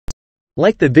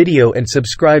Like the video and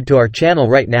subscribe to our channel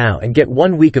right now and get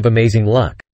 1 week of amazing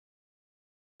luck.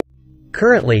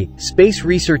 Currently, space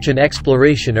research and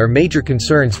exploration are major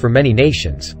concerns for many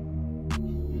nations.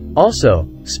 Also,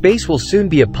 space will soon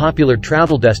be a popular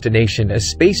travel destination as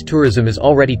space tourism is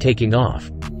already taking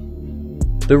off.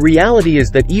 The reality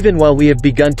is that even while we have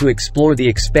begun to explore the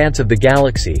expanse of the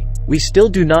galaxy, we still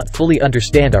do not fully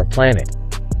understand our planet.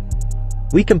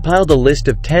 We compiled a list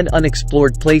of 10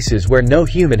 unexplored places where no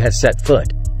human has set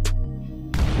foot.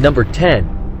 Number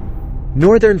 10.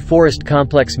 Northern Forest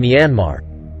Complex, Myanmar.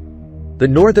 The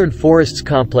Northern Forests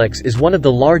Complex is one of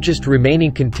the largest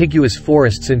remaining contiguous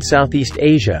forests in Southeast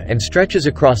Asia and stretches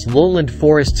across lowland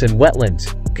forests and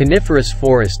wetlands, coniferous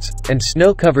forests, and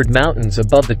snow-covered mountains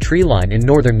above the treeline in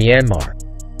northern Myanmar.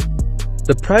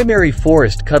 The primary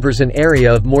forest covers an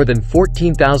area of more than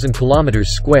 14,000 kilometers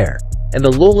square, and the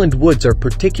lowland woods are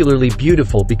particularly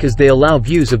beautiful because they allow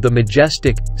views of the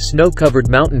majestic, snow-covered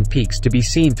mountain peaks to be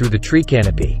seen through the tree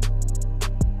canopy.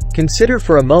 Consider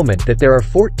for a moment that there are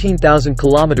 14,000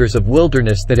 kilometers of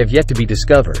wilderness that have yet to be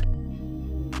discovered.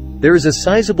 There is a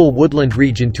sizable woodland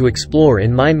region to explore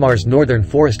in Myanmar's Northern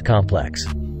Forest Complex.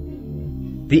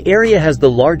 The area has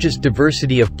the largest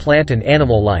diversity of plant and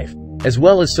animal life, as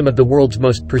well as some of the world's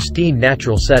most pristine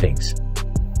natural settings.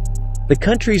 The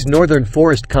country's Northern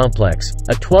Forest Complex,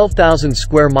 a 12,000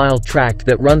 square mile tract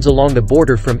that runs along the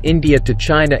border from India to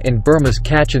China and Burma's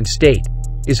Kachin state,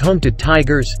 is home to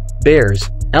tigers, bears,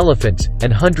 elephants,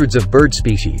 and hundreds of bird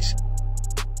species.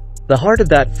 The heart of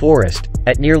that forest,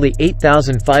 at nearly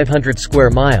 8,500 square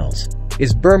miles,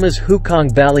 is Burma's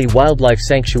Hukong Valley Wildlife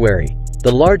Sanctuary,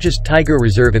 the largest tiger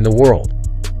reserve in the world.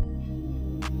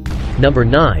 Number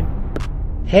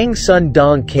 9. Hang Son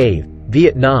Doong Cave,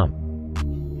 Vietnam.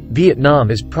 Vietnam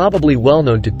is probably well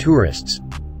known to tourists,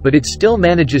 but it still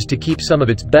manages to keep some of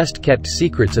its best-kept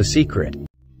secrets a secret.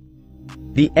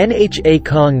 The Nha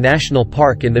Cong National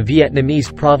Park in the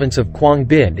Vietnamese province of Quang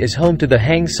Binh is home to the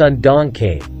Hang Son Doong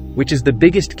Cave, which is the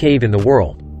biggest cave in the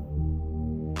world.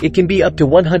 It can be up to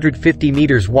 150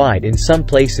 meters wide in some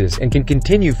places and can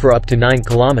continue for up to 9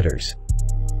 kilometers.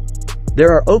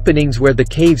 There are openings where the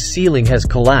cave's ceiling has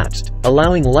collapsed,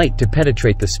 allowing light to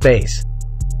penetrate the space.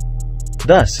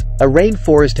 Thus, a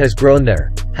rainforest has grown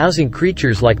there, housing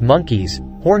creatures like monkeys,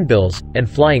 hornbills, and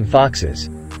flying foxes.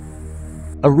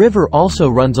 A river also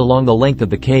runs along the length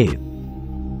of the cave.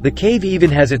 The cave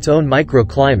even has its own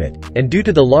microclimate, and due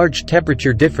to the large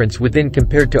temperature difference within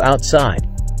compared to outside,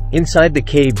 inside the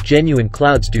cave genuine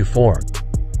clouds do form.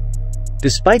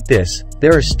 Despite this,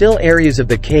 there are still areas of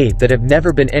the cave that have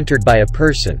never been entered by a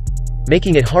person,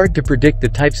 making it hard to predict the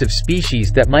types of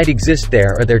species that might exist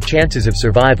there or their chances of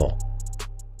survival.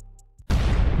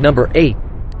 Number 8.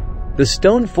 The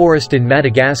Stone Forest in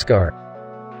Madagascar.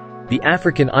 The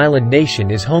African island nation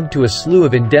is home to a slew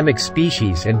of endemic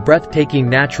species and breathtaking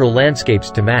natural landscapes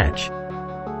to match.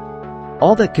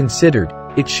 All that considered,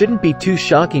 it shouldn't be too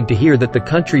shocking to hear that the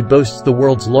country boasts the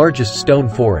world's largest stone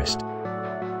forest.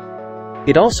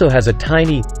 It also has a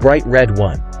tiny, bright red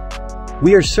one.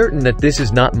 We are certain that this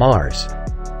is not Mars.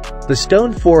 The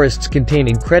stone forests contain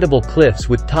incredible cliffs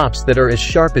with tops that are as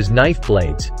sharp as knife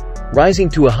blades, rising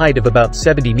to a height of about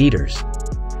 70 meters.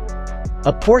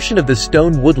 A portion of the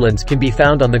stone woodlands can be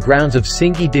found on the grounds of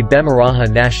Singhi de Bemaraha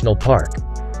National Park.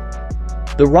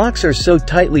 The rocks are so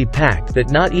tightly packed that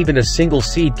not even a single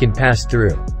seed can pass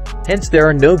through. Hence there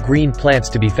are no green plants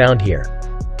to be found here.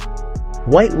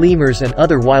 White lemurs and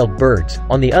other wild birds,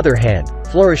 on the other hand,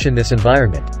 flourish in this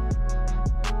environment.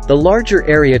 The larger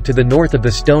area to the north of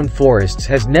the stone forests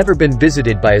has never been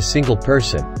visited by a single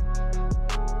person.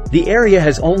 The area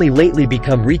has only lately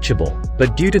become reachable,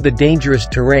 but due to the dangerous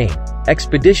terrain,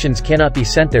 expeditions cannot be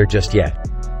sent there just yet.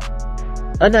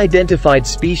 Unidentified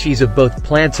species of both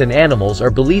plants and animals are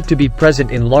believed to be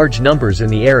present in large numbers in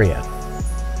the area.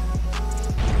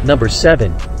 Number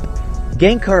 7.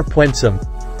 Gangkhar Puensum.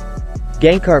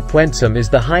 Gangkhar Puensum is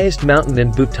the highest mountain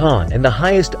in Bhutan and the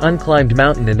highest unclimbed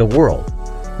mountain in the world,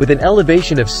 with an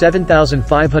elevation of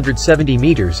 7,570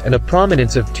 meters and a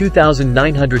prominence of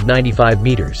 2,995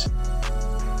 meters.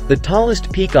 The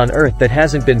tallest peak on Earth that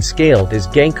hasn't been scaled is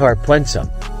Gangkhar Puensum.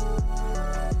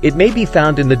 It may be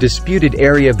found in the disputed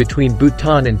area between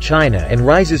Bhutan and China and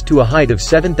rises to a height of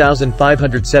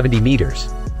 7,570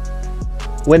 meters.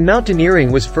 When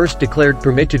mountaineering was first declared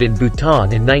permitted in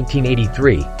Bhutan in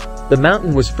 1983, the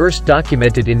mountain was first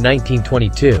documented in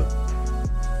 1922.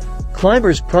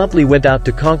 Climbers promptly went out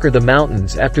to conquer the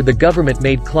mountains after the government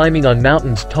made climbing on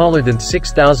mountains taller than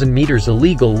 6,000 meters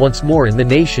illegal once more in the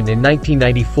nation in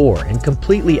 1994 and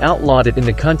completely outlawed it in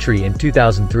the country in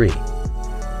 2003.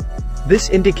 This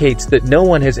indicates that no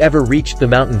one has ever reached the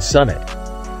mountain's summit.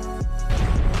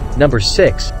 Number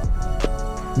 6.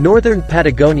 Northern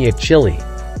Patagonia, Chile.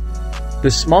 The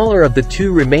smaller of the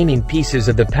two remaining pieces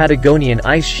of the Patagonian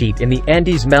ice sheet in the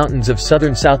Andes Mountains of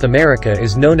southern South America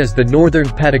is known as the Northern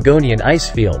Patagonian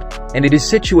Icefield, and it is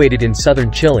situated in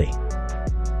southern Chile.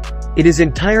 It is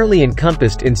entirely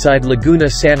encompassed inside Laguna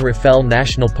San Rafael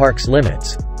National Park's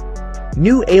limits.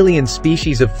 New alien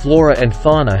species of flora and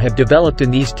fauna have developed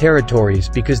in these territories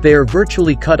because they are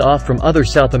virtually cut off from other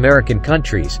South American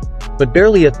countries, but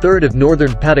barely a third of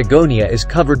northern Patagonia is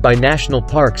covered by national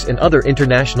parks and other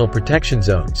international protection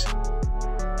zones.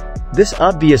 This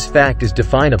obvious fact is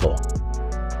definable.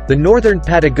 The northern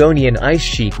Patagonian ice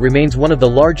sheet remains one of the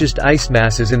largest ice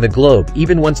masses in the globe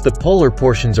even once the polar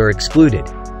portions are excluded.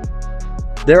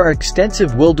 There are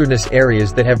extensive wilderness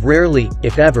areas that have rarely,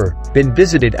 if ever, been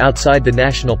visited outside the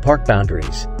national park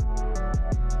boundaries.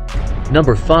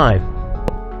 Number 5.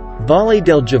 Vale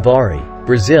del Javari,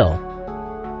 Brazil.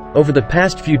 Over the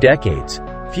past few decades,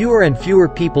 fewer and fewer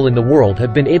people in the world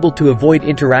have been able to avoid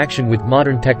interaction with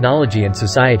modern technology and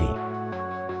society.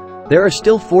 There are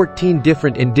still 14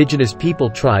 different indigenous people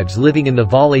tribes living in the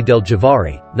Vale del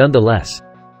Javari, nonetheless.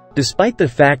 Despite the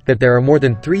fact that there are more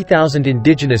than 3,000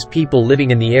 indigenous people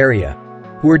living in the area,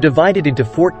 who are divided into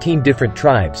 14 different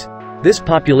tribes, this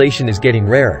population is getting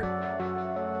rarer.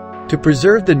 To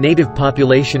preserve the native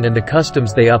population and the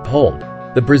customs they uphold,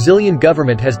 the Brazilian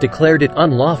government has declared it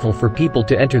unlawful for people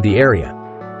to enter the area.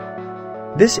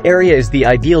 This area is the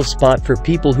ideal spot for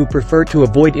people who prefer to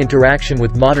avoid interaction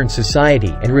with modern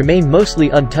society and remain mostly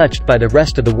untouched by the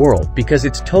rest of the world because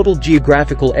its total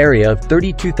geographical area of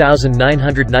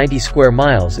 32,990 square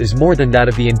miles is more than that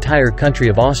of the entire country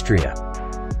of Austria.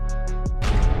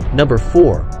 Number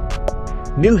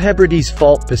 4. New Hebrides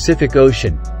Fault, Pacific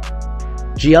Ocean.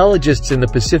 Geologists in the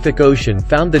Pacific Ocean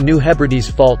found the New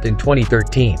Hebrides Fault in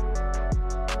 2013.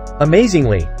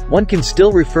 Amazingly, one can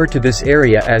still refer to this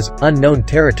area as unknown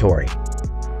territory.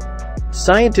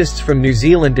 Scientists from New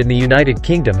Zealand and the United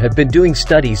Kingdom have been doing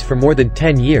studies for more than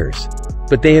 10 years,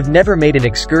 but they have never made an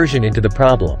excursion into the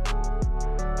problem.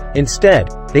 Instead,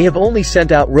 they have only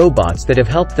sent out robots that have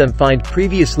helped them find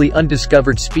previously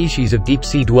undiscovered species of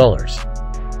deep-sea dwellers.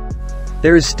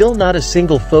 There is still not a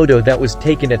single photo that was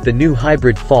taken at the New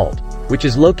Hebrides Fault, which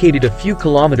is located a few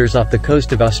kilometers off the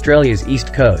coast of Australia's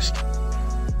east coast.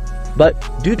 But,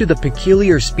 due to the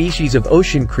peculiar species of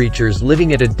ocean creatures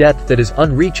living at a depth that is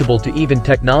unreachable to even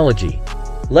technology,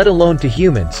 let alone to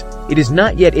humans, it is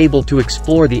not yet able to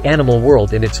explore the animal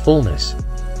world in its fullness.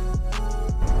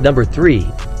 Number 3.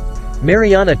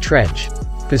 Mariana Trench,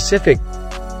 Pacific.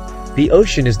 The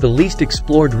ocean is the least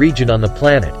explored region on the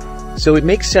planet, so it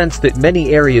makes sense that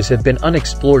many areas have been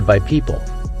unexplored by people.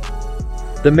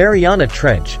 The Mariana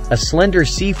Trench, a slender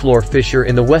seafloor fissure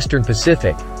in the western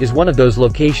Pacific, is one of those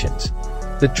locations.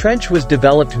 The trench was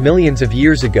developed millions of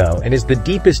years ago and is the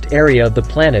deepest area of the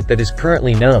planet that is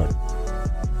currently known.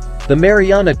 The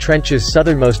Mariana Trench's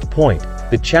southernmost point,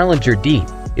 the Challenger Deep,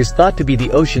 is thought to be the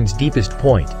ocean's deepest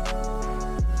point.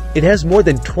 It has more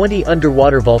than 20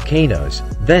 underwater volcanoes,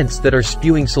 vents that are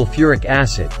spewing sulfuric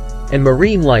acid, and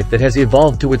marine life that has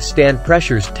evolved to withstand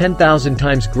pressures 10,000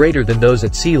 times greater than those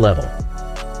at sea level.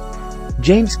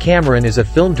 James Cameron is a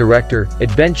film director,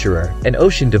 adventurer, and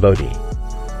ocean devotee.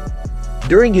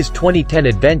 During his 2010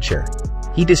 adventure,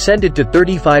 he descended to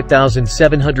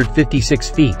 35,756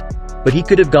 feet, but he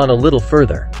could have gone a little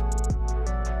further.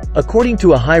 According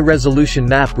to a high-resolution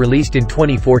map released in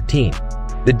 2014,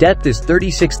 the depth is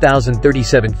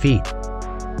 36,037 feet.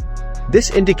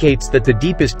 This indicates that the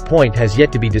deepest point has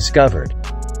yet to be discovered.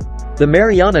 The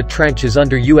Mariana Trench is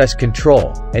under U.S.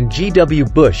 control, and G.W.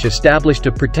 Bush established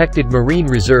a protected marine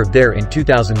reserve there in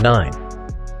 2009.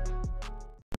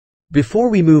 Before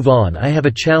we move on, I have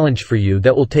a challenge for you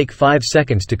that will take 5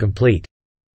 seconds to complete.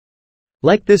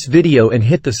 Like this video and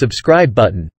hit the subscribe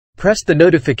button, press the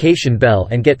notification bell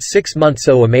and get 6 months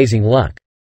of amazing luck.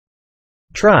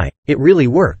 Try, it really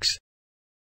works.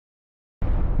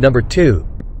 Number 2.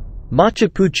 Machu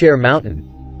Picchu Mountain.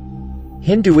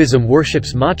 Hinduism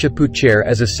worships Machu Picchu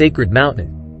as a sacred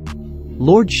mountain.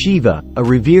 Lord Shiva, a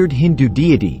revered Hindu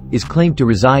deity, is claimed to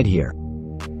reside here.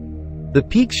 The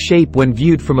peak's shape when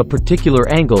viewed from a particular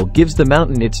angle gives the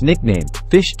mountain its nickname,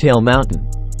 Fishtail Mountain.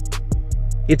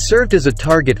 It served as a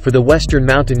target for the Western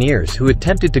mountaineers who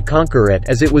attempted to conquer it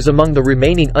as it was among the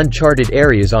remaining uncharted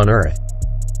areas on Earth.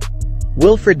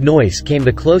 Wilfred Noyce came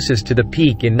the closest to the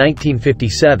peak in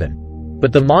 1957.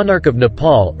 But the monarch of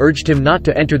Nepal urged him not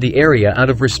to enter the area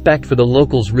out of respect for the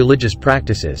locals' religious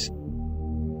practices.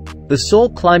 The sole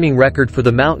climbing record for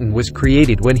the mountain was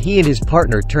created when he and his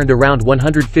partner turned around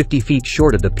 150 feet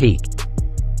short of the peak.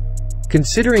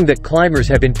 Considering that climbers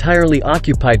have entirely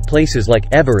occupied places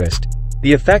like Everest,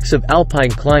 the effects of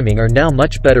alpine climbing are now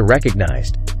much better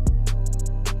recognized.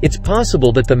 It's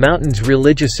possible that the mountain's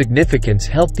religious significance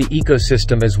helped the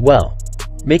ecosystem as well,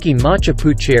 making Machu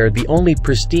Picchu the only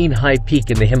pristine high peak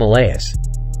in the Himalayas.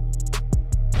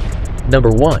 Number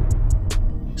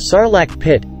 1. Sarlacc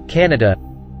Pit, Canada.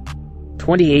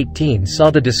 2018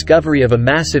 saw the discovery of a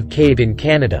massive cave in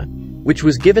Canada, which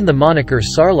was given the moniker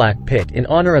Sarlacc Pit in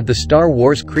honor of the Star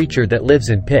Wars creature that lives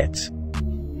in pits.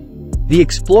 The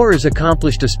explorers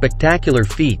accomplished a spectacular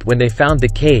feat when they found the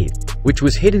cave, which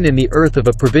was hidden in the earth of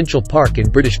a provincial park in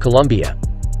British Columbia.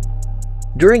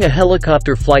 During a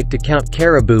helicopter flight to count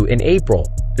caribou in April,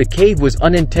 the cave was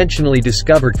unintentionally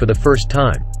discovered for the first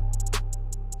time.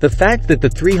 The fact that the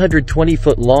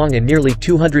 320-foot long and nearly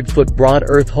 200-foot broad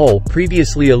earth hole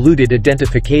previously eluded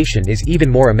identification is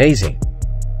even more amazing.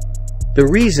 The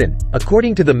reason,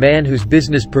 according to the man whose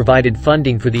business provided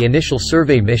funding for the initial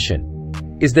survey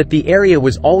mission, is that the area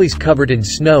was always covered in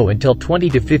snow until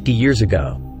 20 to 50 years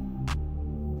ago.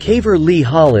 Caver Lee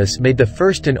Hollis made the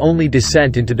first and only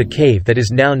descent into the cave that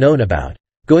is now known about,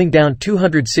 going down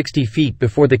 260 feet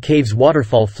before the cave's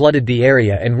waterfall flooded the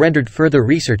area and rendered further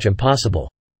research impossible.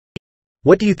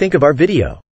 What do you think of our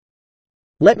video?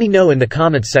 Let me know in the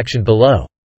comments section below.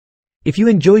 If you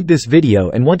enjoyed this video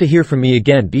and want to hear from me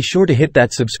again, be sure to hit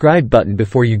that subscribe button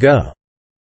before you go.